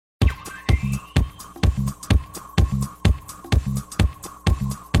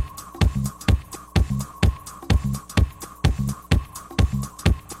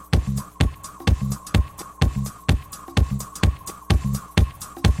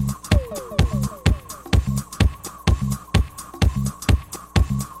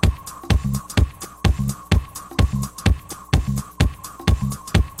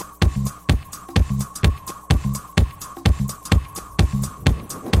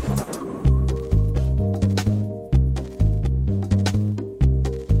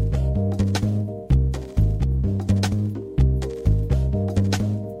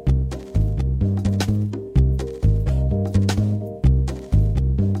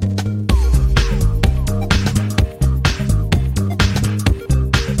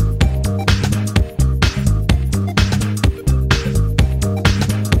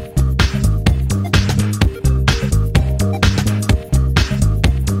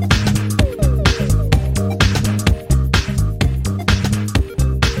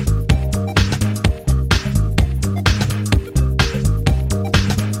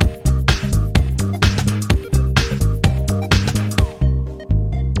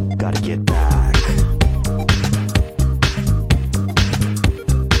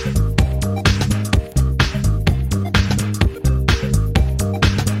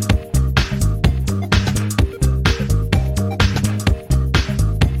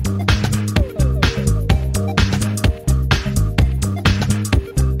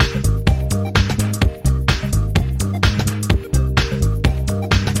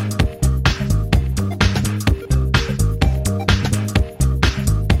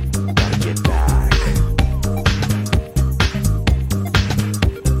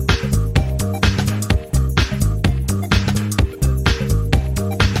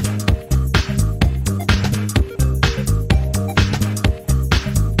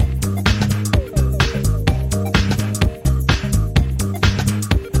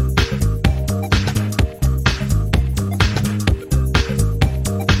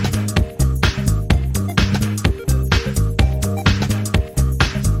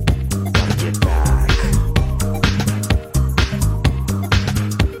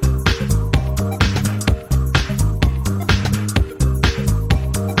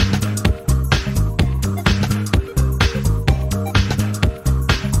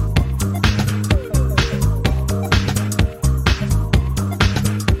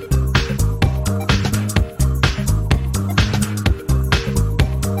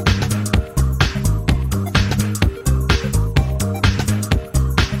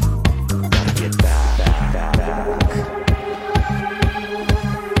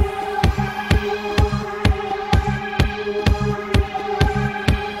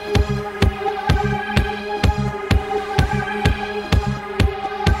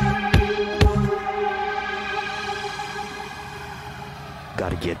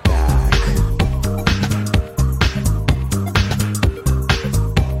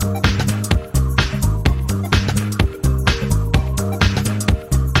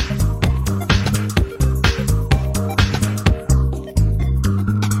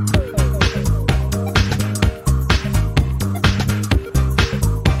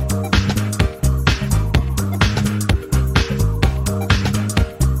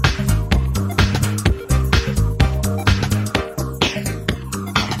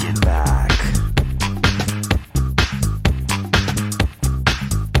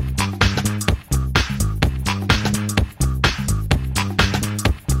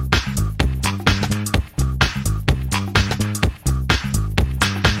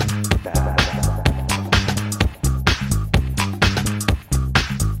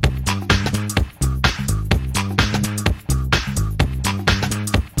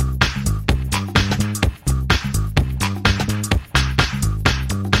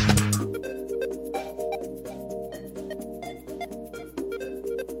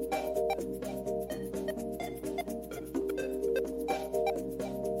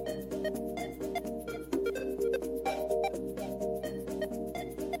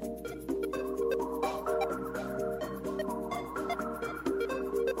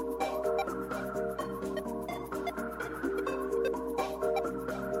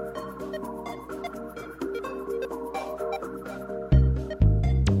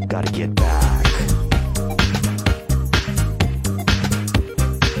Gotta get back.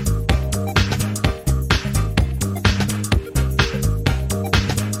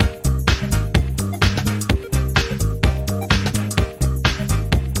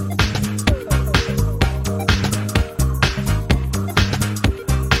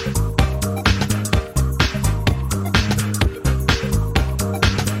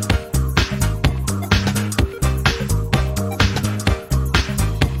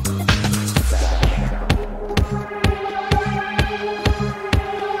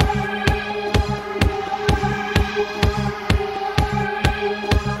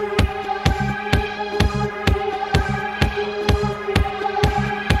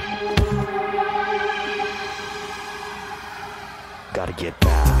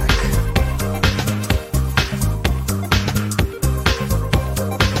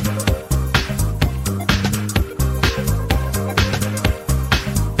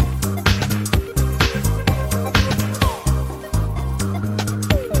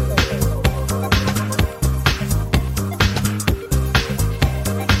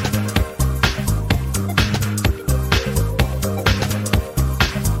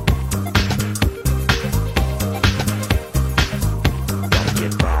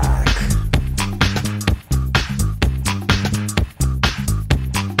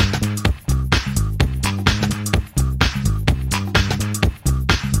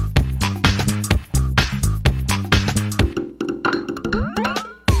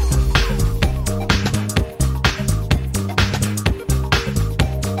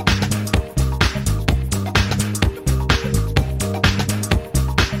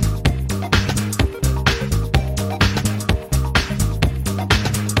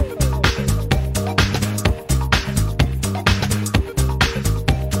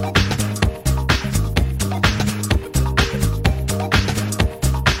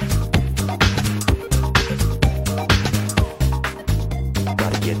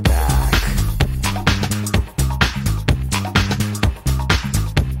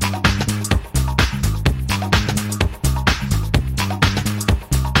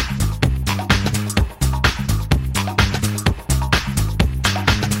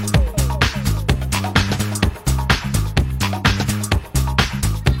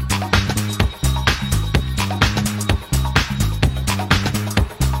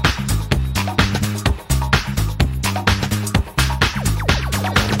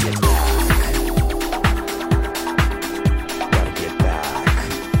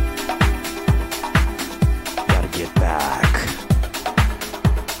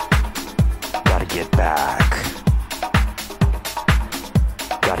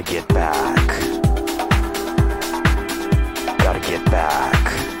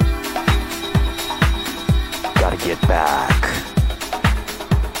 back.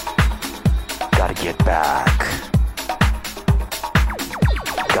 Gotta get back.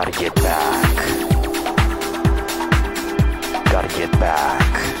 Gotta get back. Gotta get back.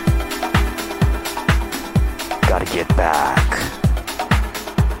 Gotta get back.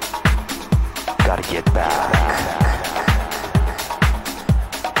 Gotta get back.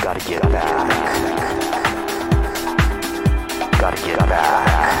 Gotta get back. Gotta get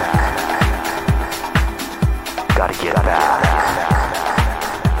back. Gotta get back.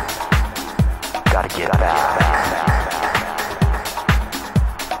 Gotta get back.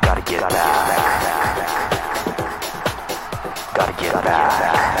 Gotta get back. Gotta get back.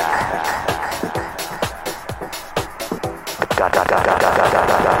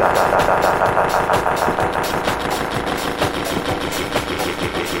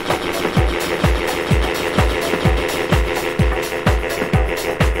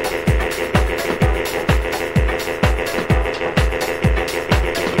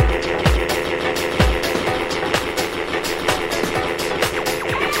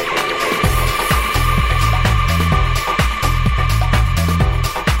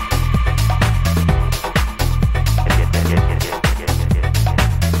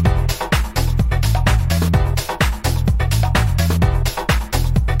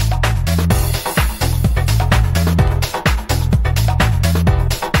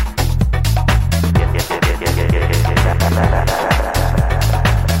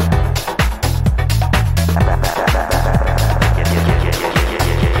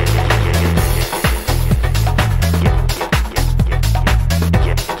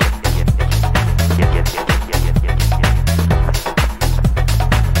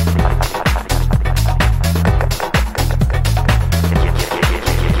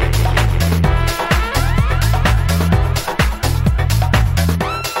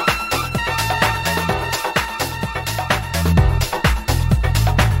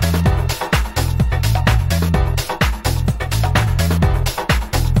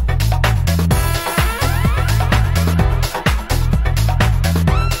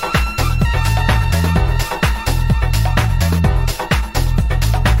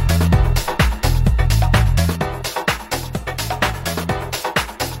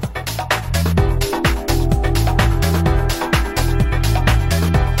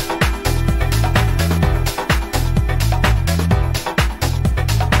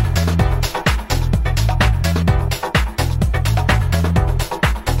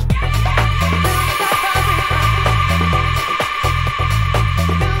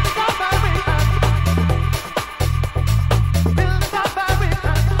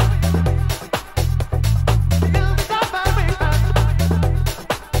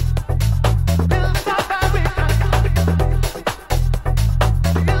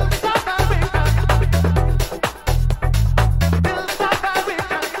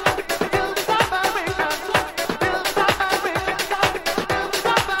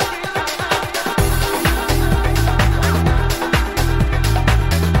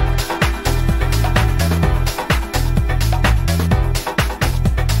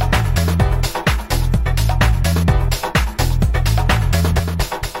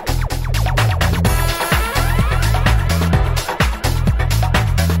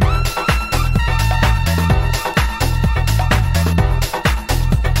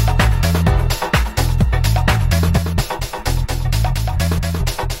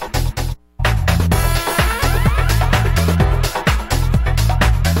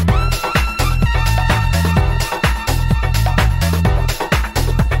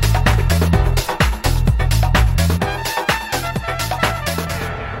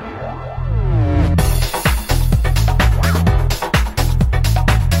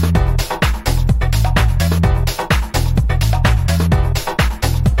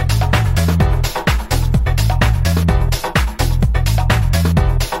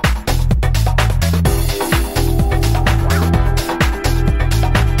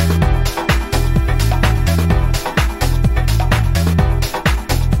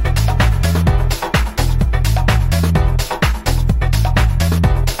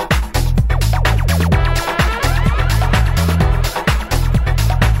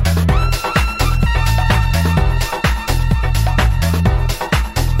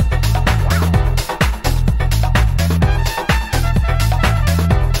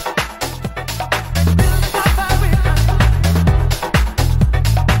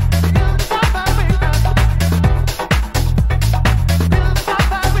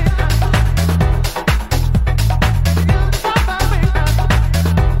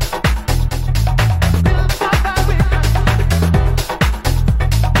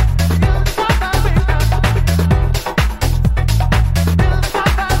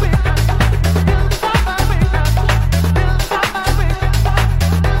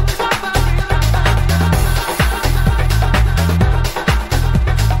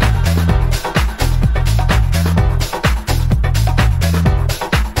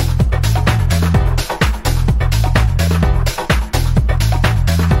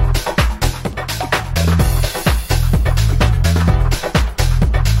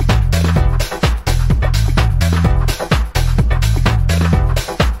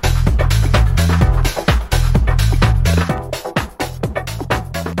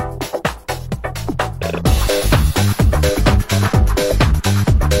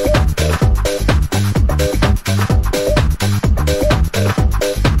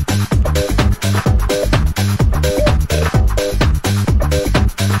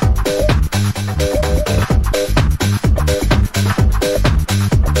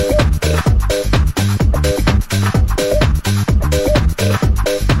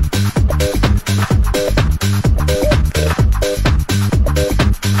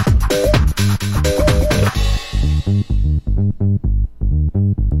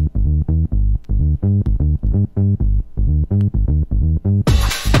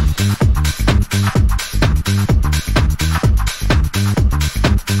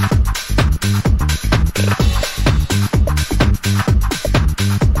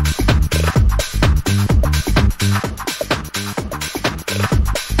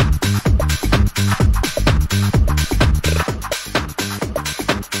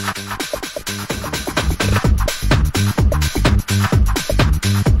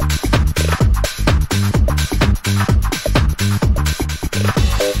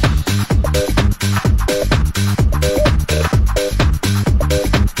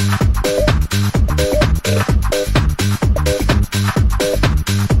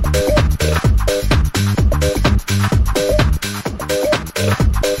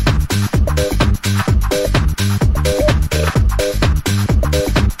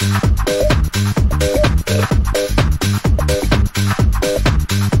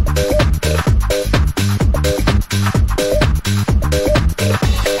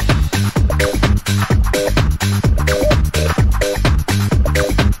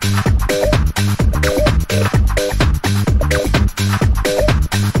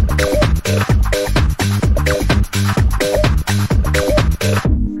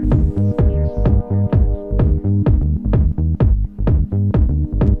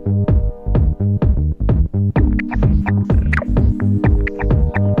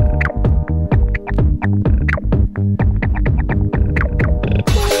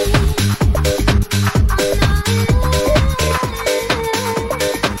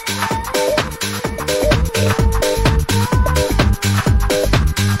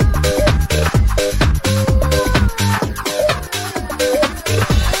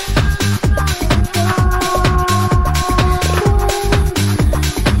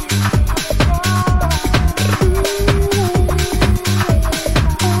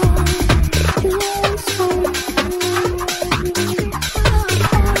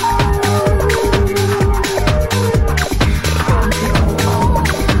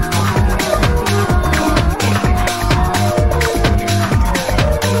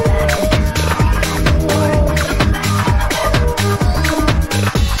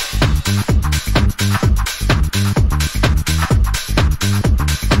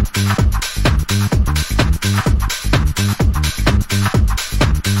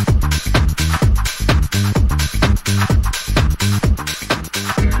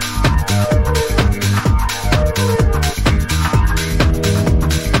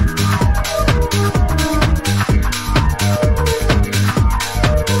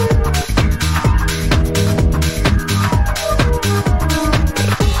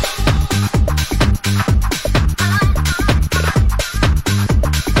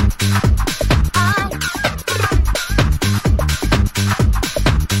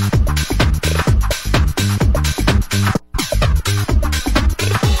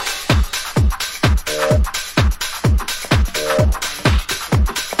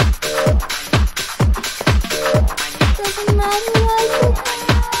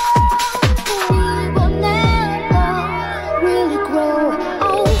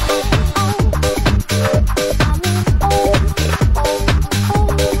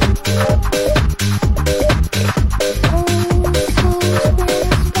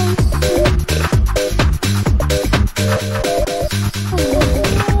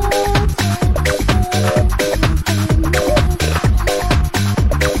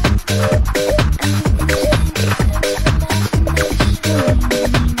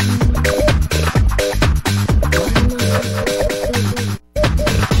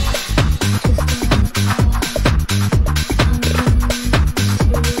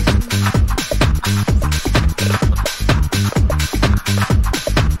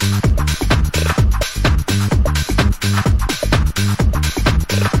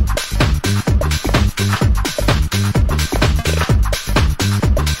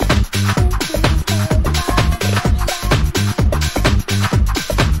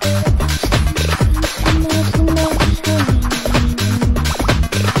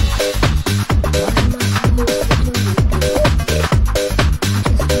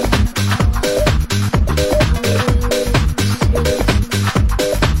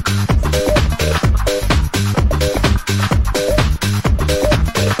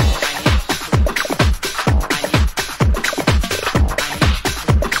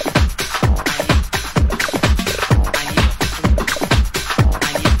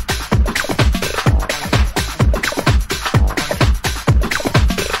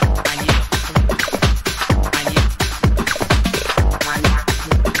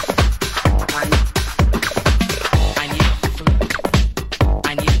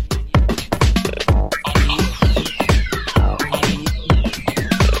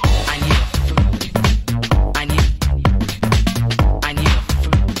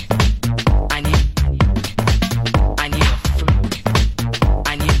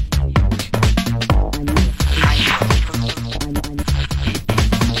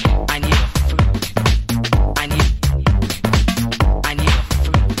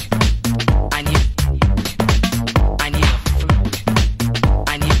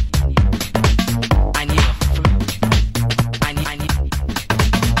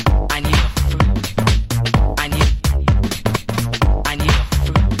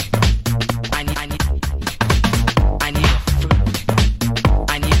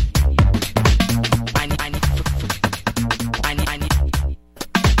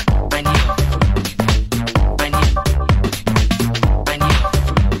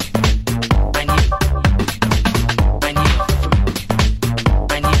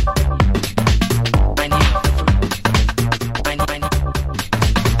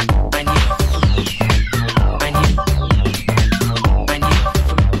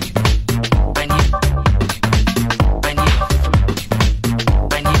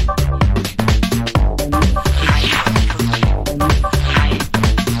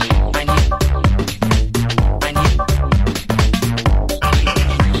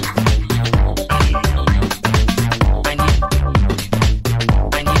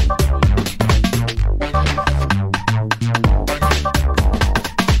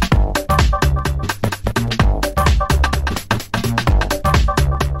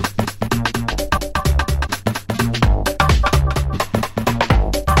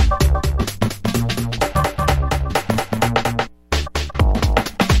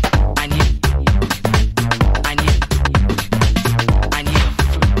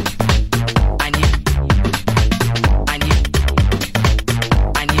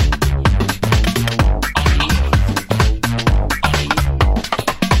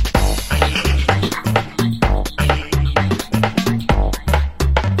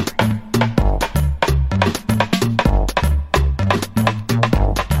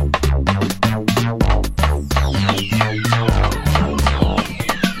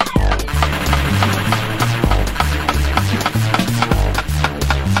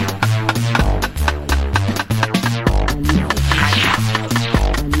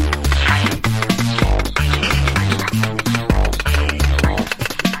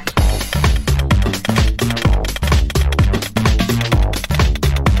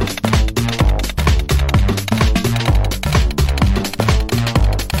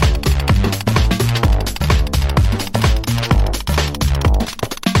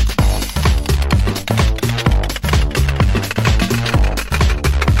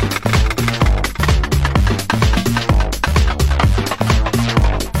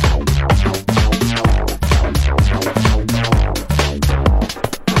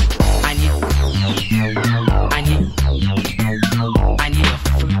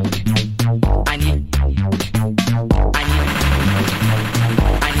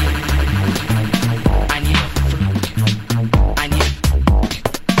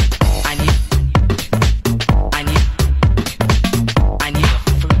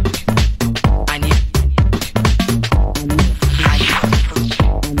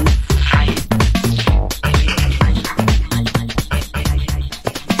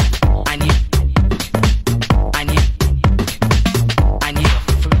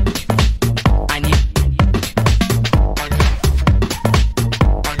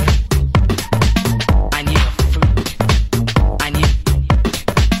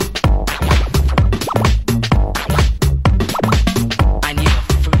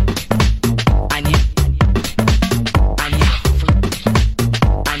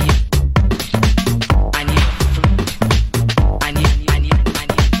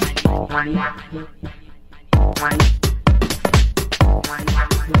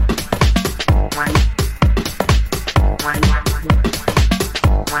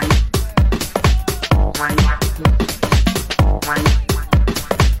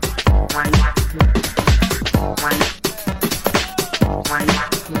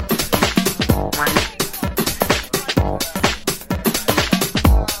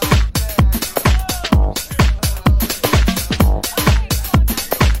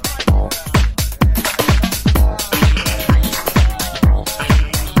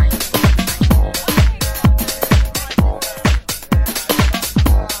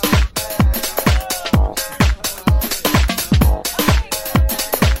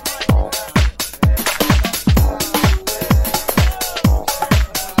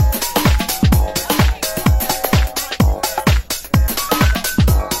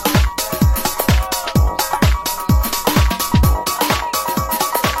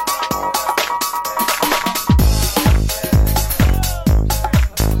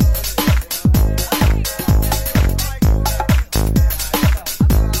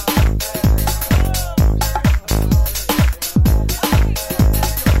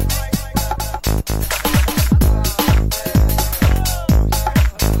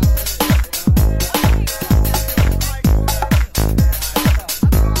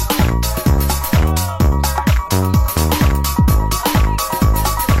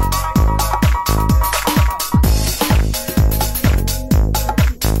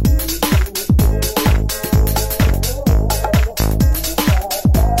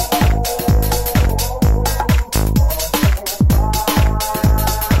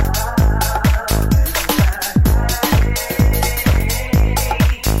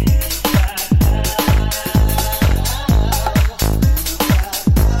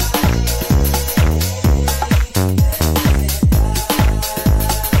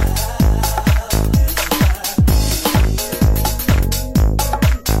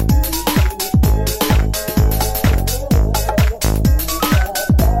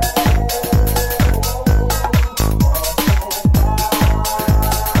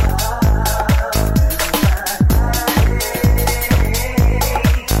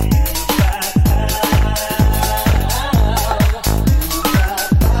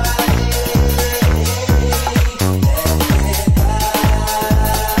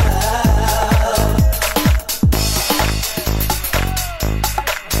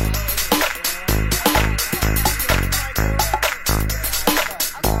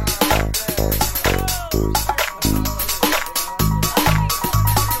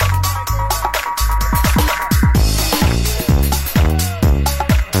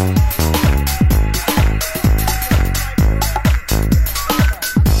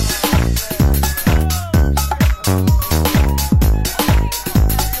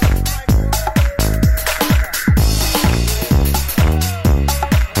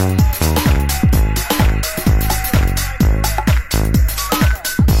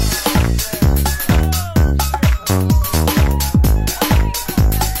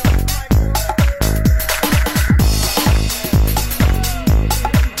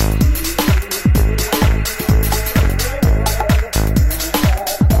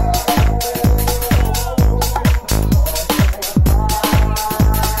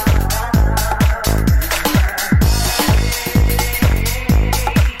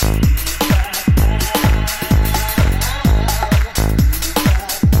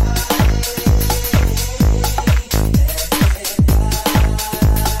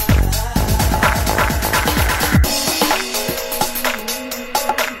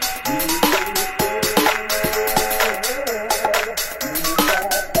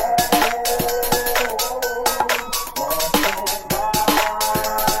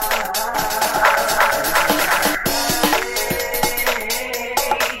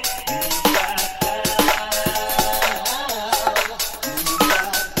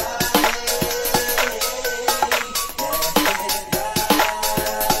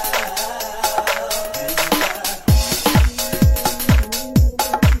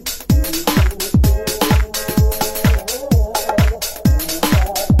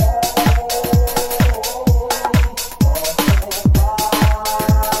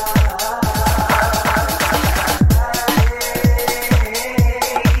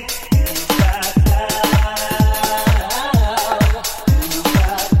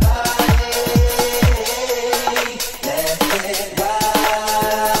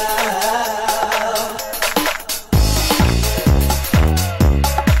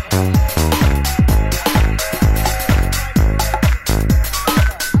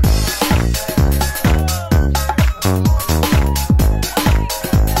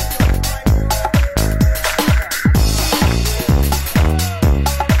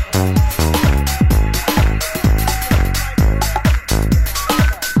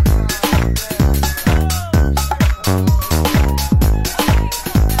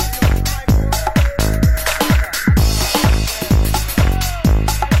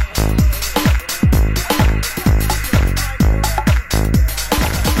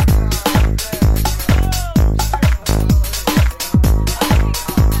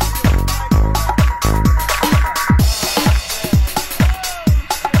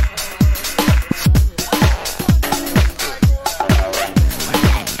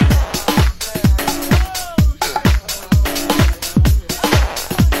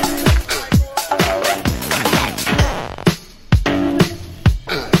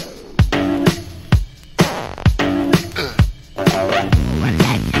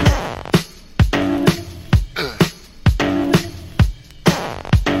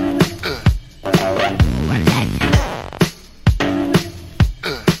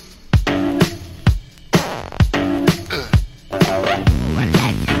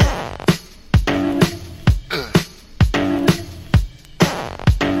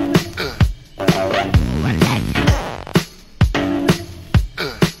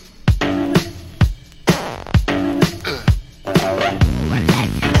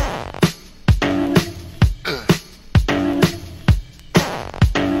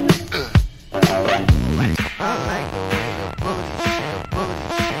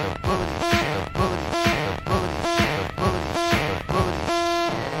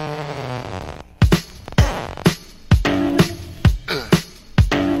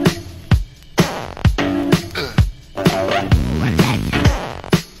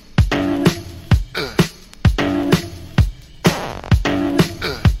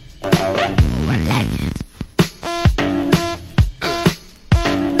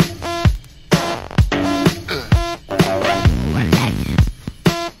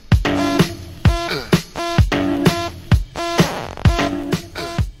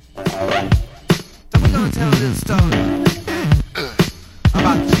 little story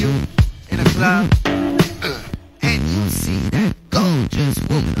about you in a club, and you see that gorgeous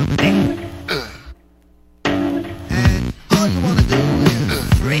woman over there, and all you wanna do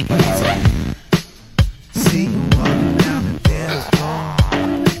is freak it. See you walking down the dance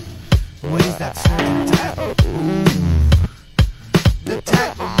floor, ways that certain type of move, the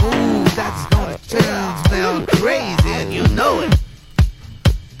type of move that's gonna turn me all crazy, and you know it.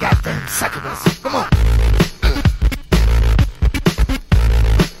 Got them succubus. Come on.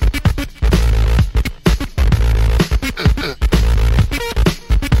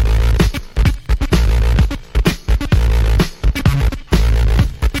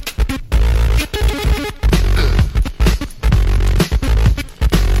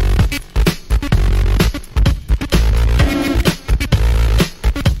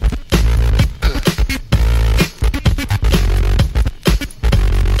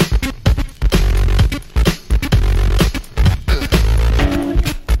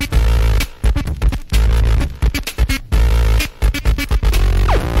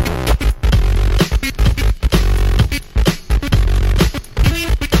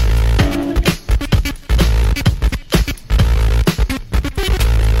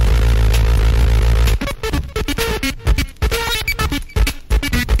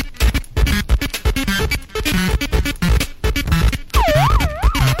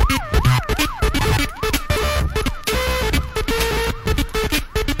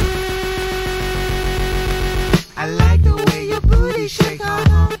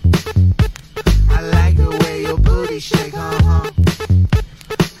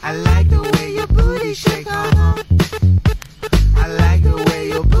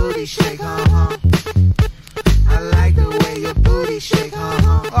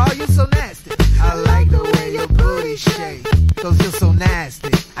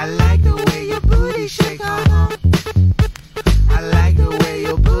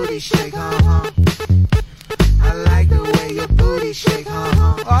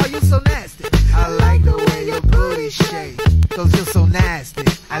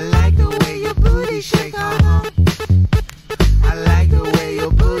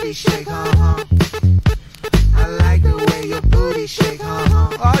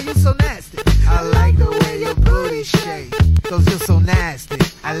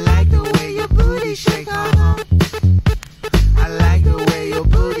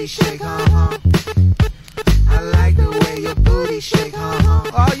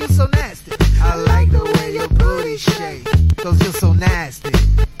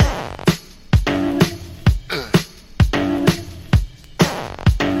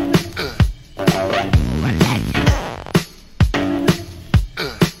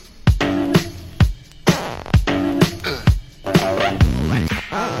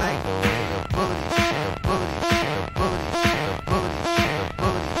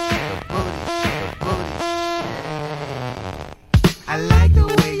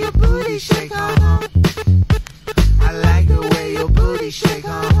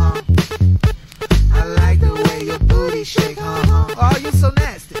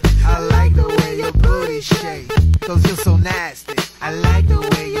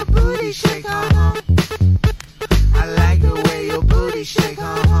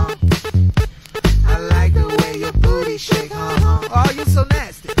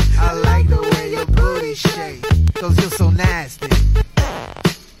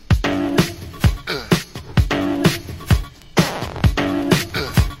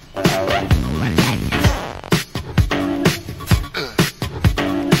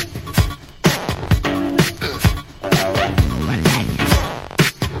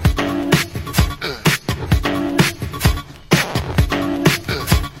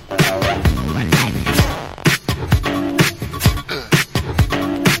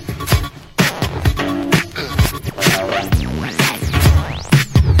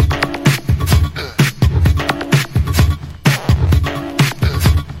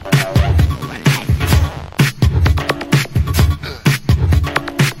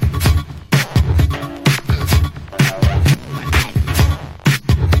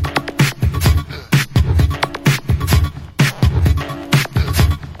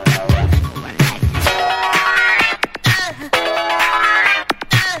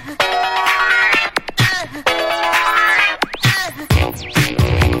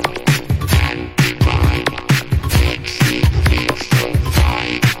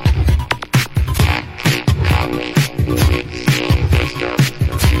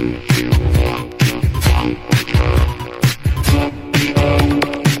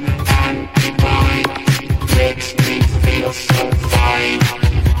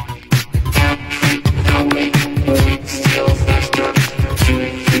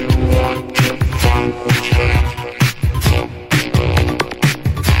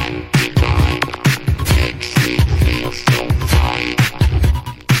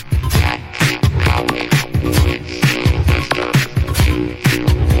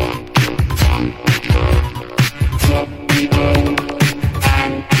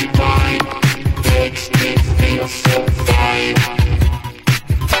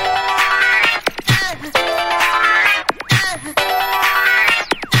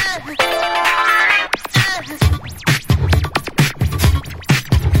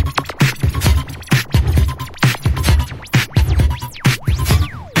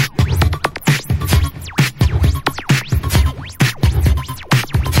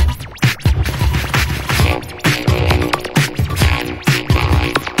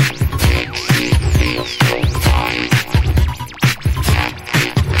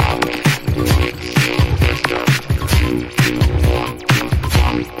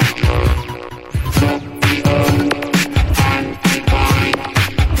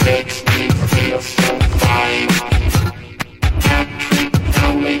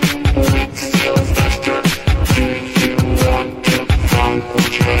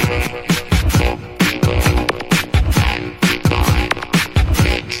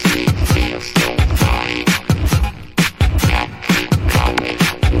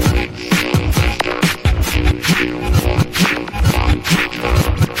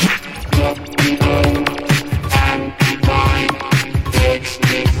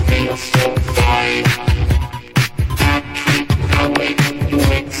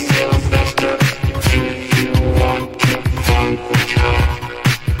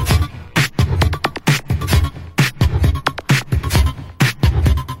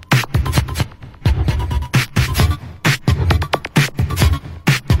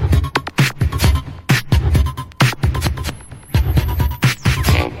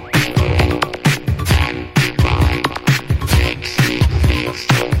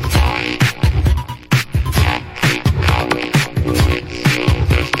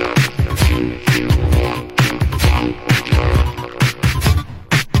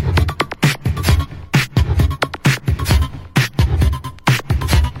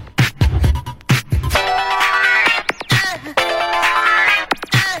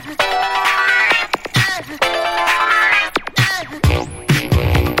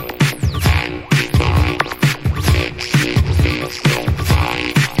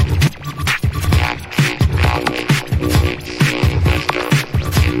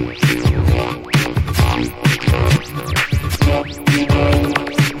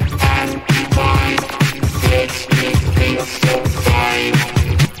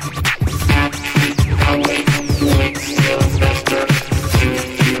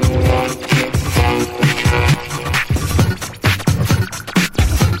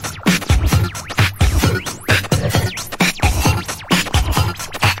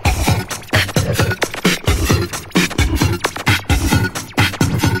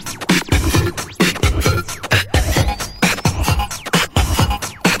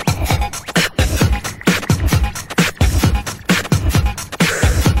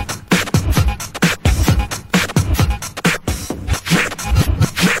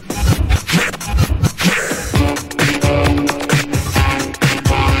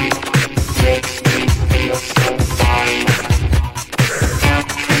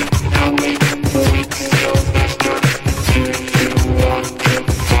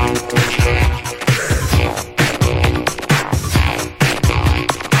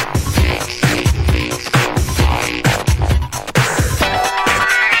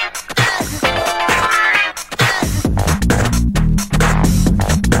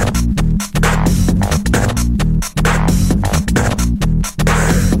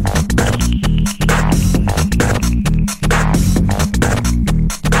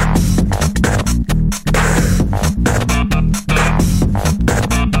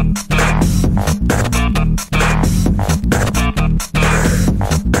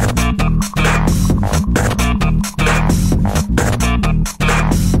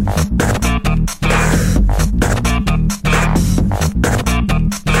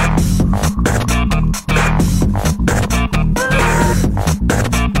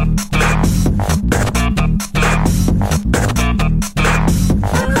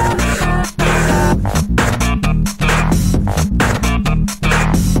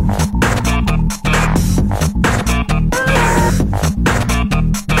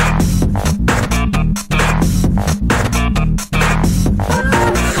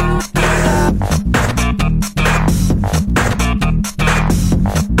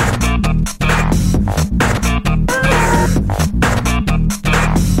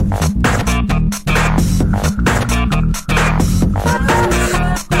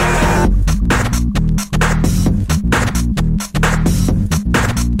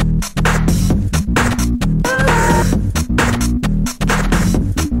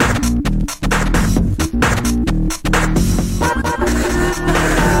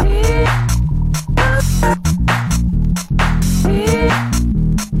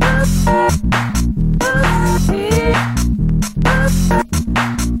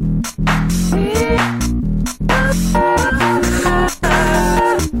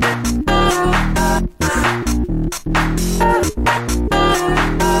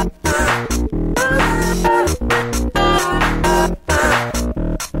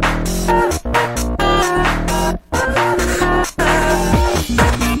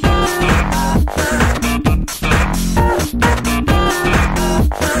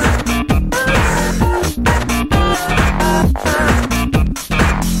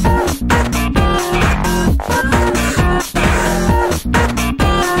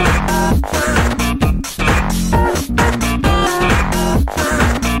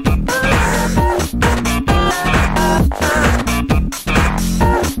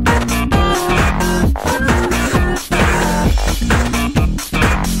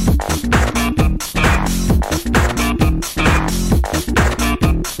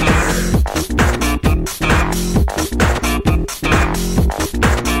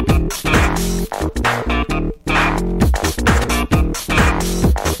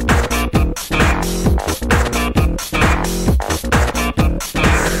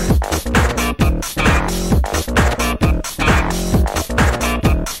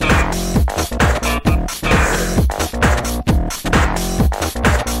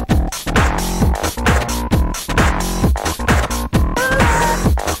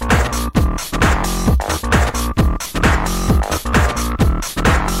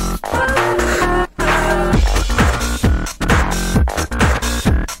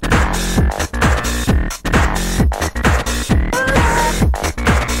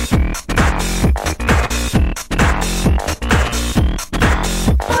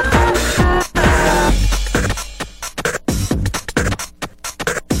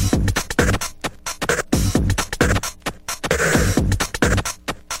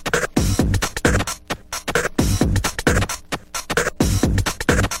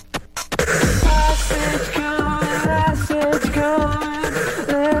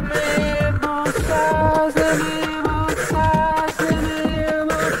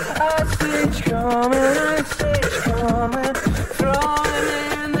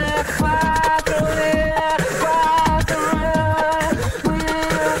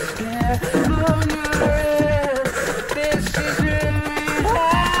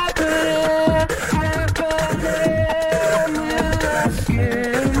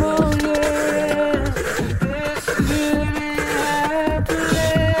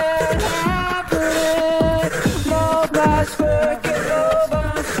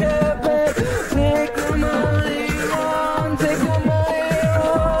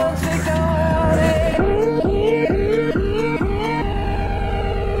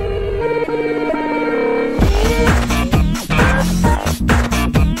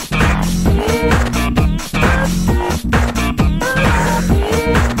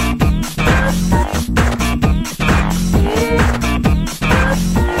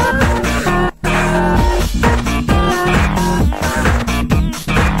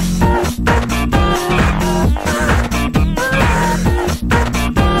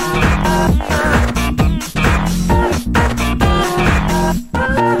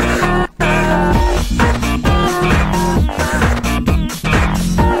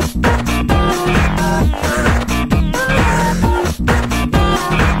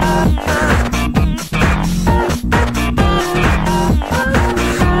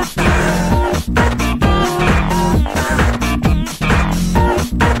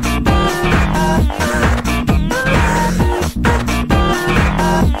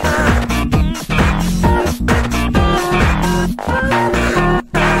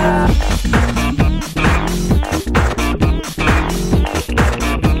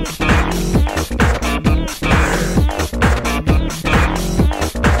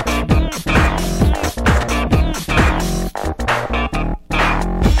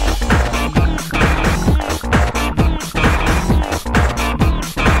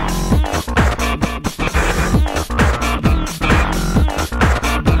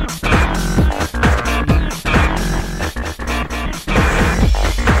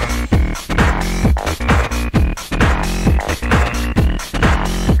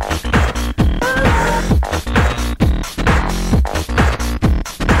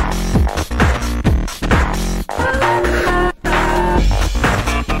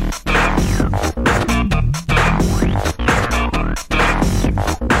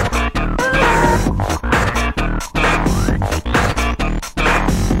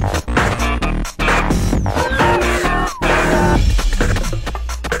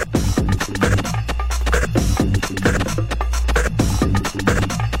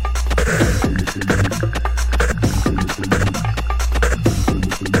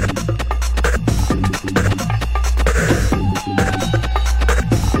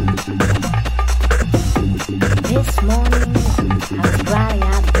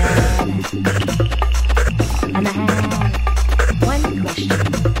 And I had one question.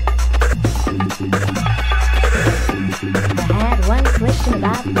 I had one question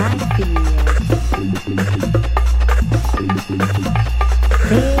about my fears.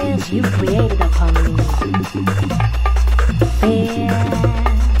 Fears you created upon me. Fears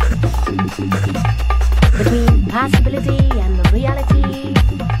between possibility and the reality.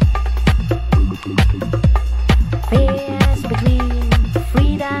 Fears between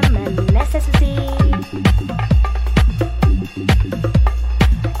freedom and necessity.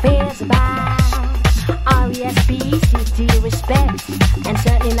 Fears about R-E-S-P-E-C-T, respect, and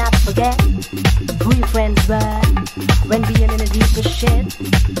certainly not forget who your friends were when being in a deeper shit.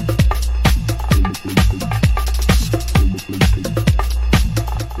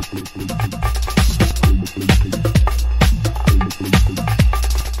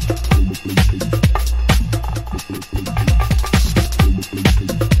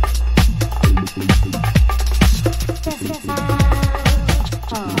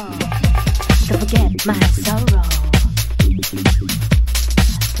 To forget my sorrow.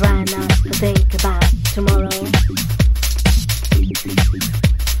 Try not to think about tomorrow.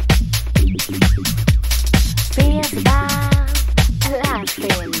 Fears about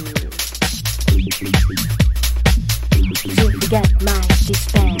laughing. To forget my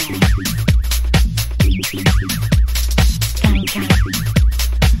despair.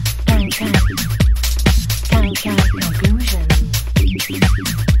 Conclusion.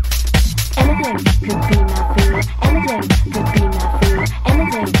 Anything could be my fear. Anything could be my fear.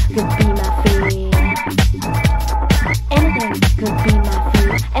 Anything could be my fear. Anything could be my fear.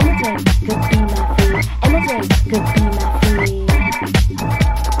 Anything could be my fear. Anything could be my fear.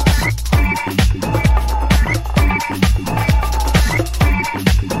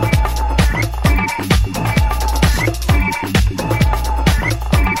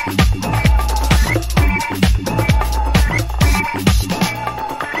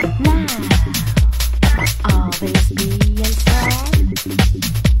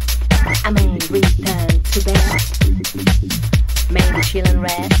 Return to bed, maybe chill and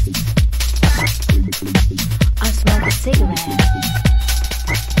rest, or smoke a cigarette.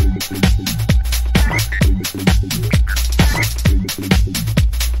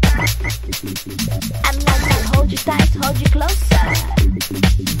 I might hold you tight, hold you closer,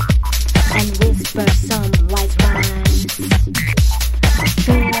 and whisper some wise rhymes.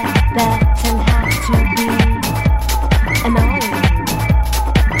 Fear doesn't have to be annoying.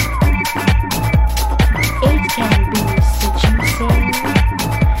 It can be seducing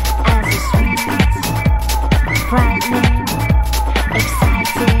as a sweet, frightening,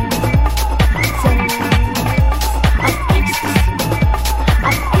 exciting taste of ecstasy, of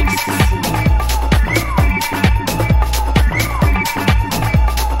ecstasy.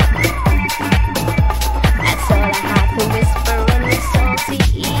 That's all I have to whisper in your salty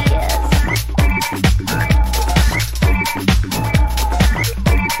ears.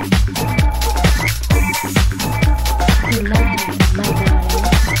 Good night, my darling.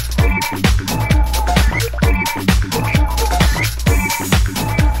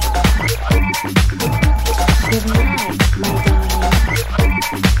 Good night, my darling. Good night, my darling.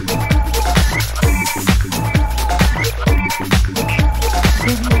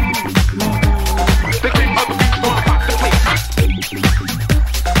 The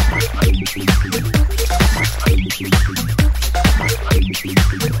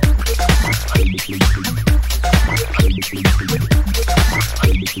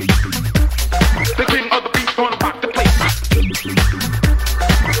king of the beat gonna rock the place. The king of the beat gonna rock the place. The king of the beat gonna rock the place. Anything could be my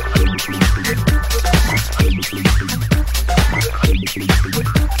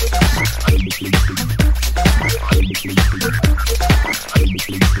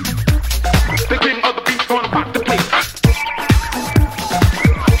fear. Anything could be my fear. Anything could be my fear. The king of the beat gonna rock the place.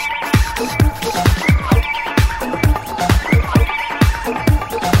 The king of the beat gonna rock the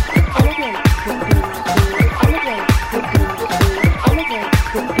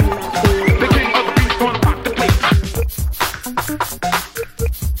place.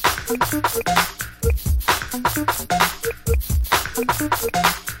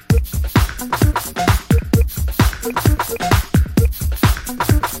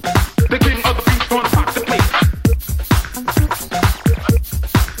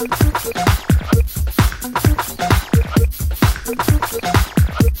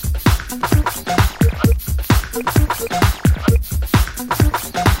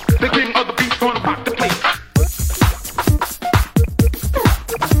 The king of the beat gonna rock the place.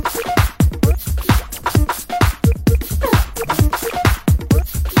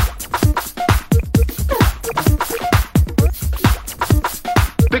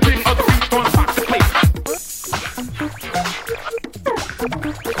 The king of the beat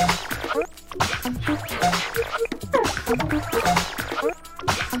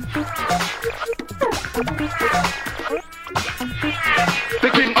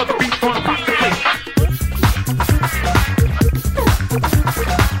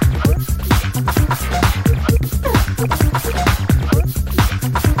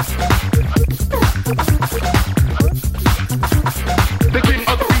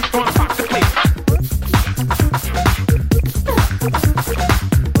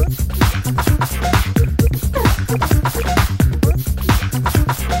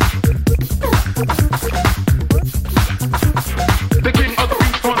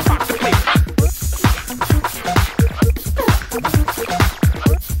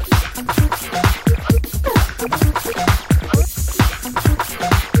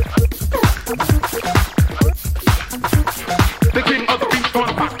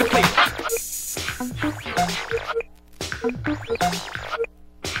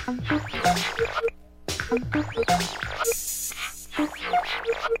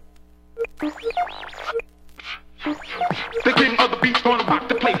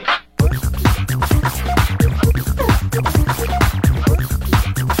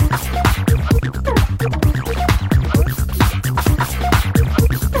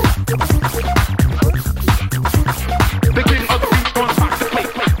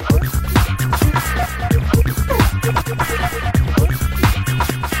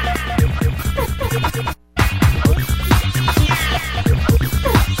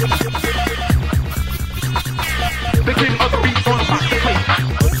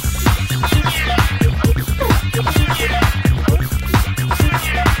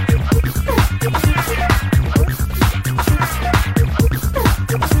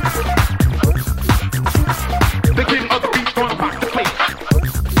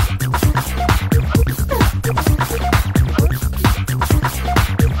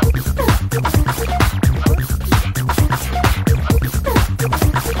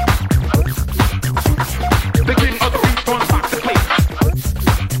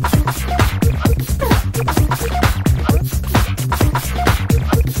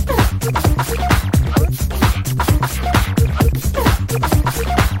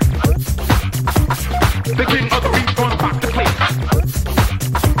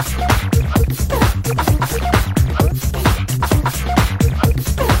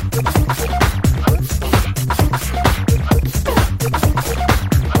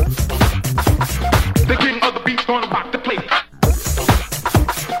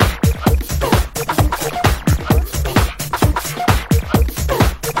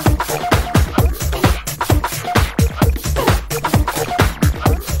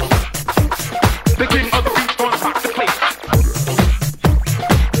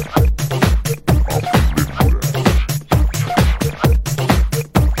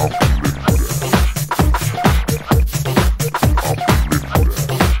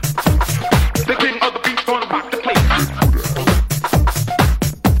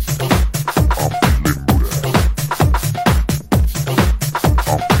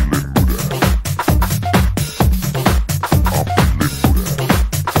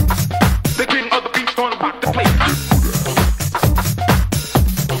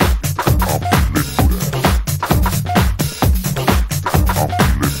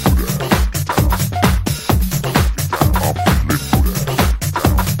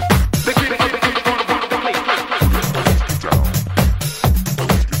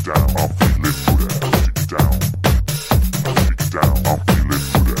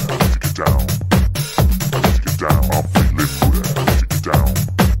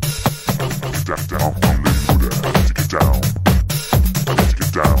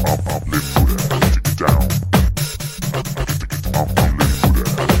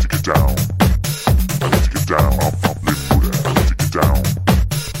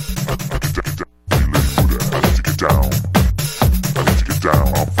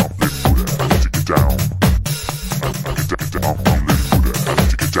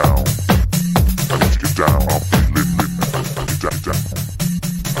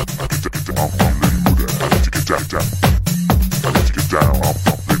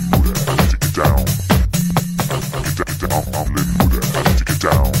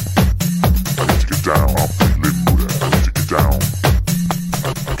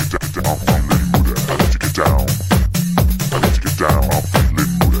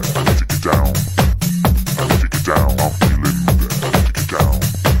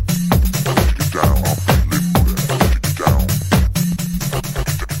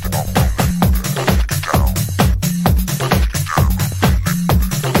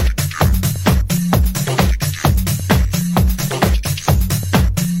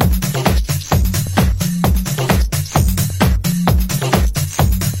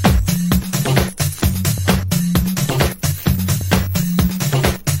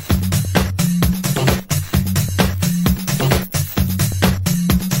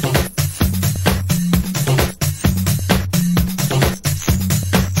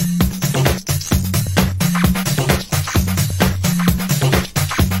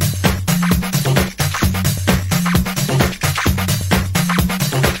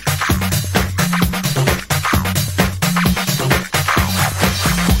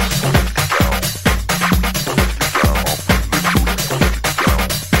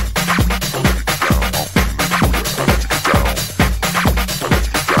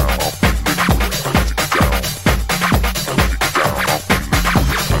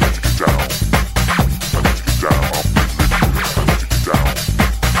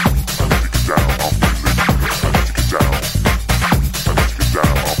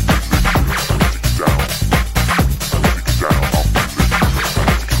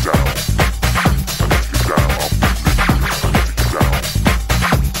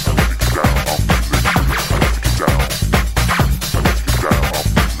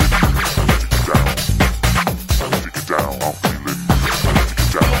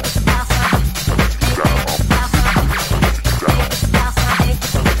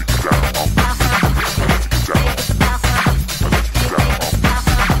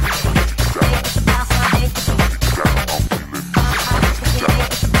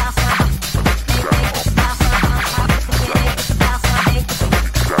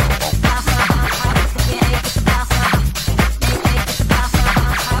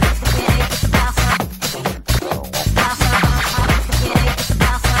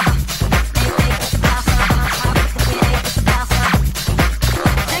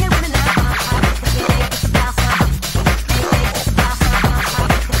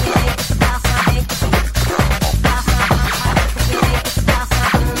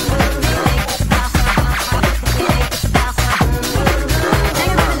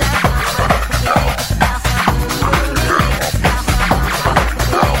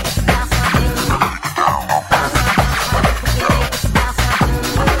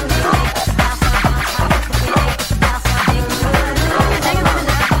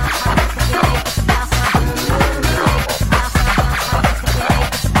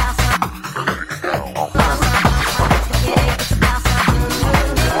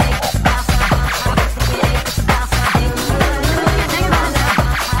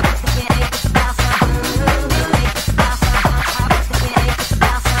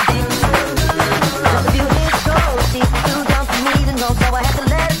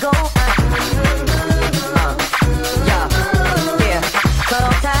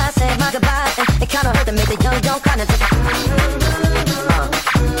to make the young don't cry.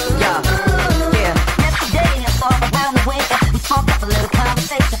 Yeah. Yesterday I saw around the way. We spoke up a little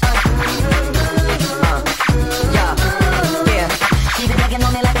conversation. Yeah. She been begging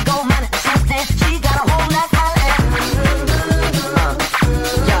on me like a gold miner. Since then she got a whole lot of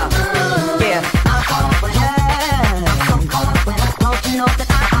yeah. I'm caught up with her. I'm so caught up with her. Don't you know that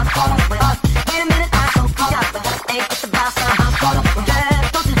I'm caught up with her? Wait a minute, I'm so caught up with her. Ain't just about son. I'm caught up with her.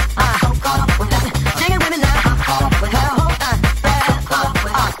 Don't you? I'm so caught up with her. Sing it with me now. I'm caught up with her. Hold on, caught up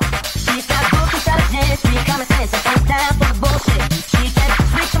with her. She's got book intelligence, street common sense, and ain't down for the bullshit. She can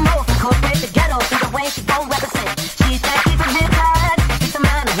switch them over, incorporate the ghetto through the way she gon' represent. She's that keep her head tight, keep her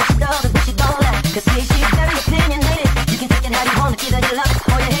mind on what she does and what she don't let. 'Cause see, she's very opinionated. You can take it how you want it, either you love it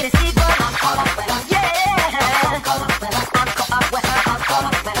or you hate it. See, but I'm caught up with her. Yeah, I'm caught up with her. I'm caught up with her. I'm caught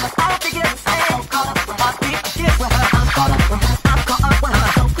up with her. I don't think it's the same. I'm caught up with her. I think I get with her. I'm caught up with her. I'm caught up with her.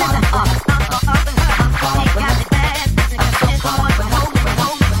 So caught up with her. I'm caught up with her. I'm caught up with her. She got the bad. I'm so caught up with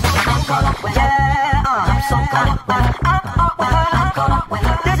her. I'm caught up with her. Yeah, I'm so caught up with her. I'm caught with her. I'm caught up with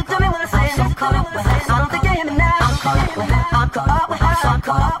her. Listen to me when I say I'm so caught up with her. I don't think you hear me now. I'm caught up with her. I'm caught up with her. I'm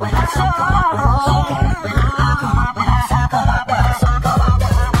caught up with her. So caught up with her.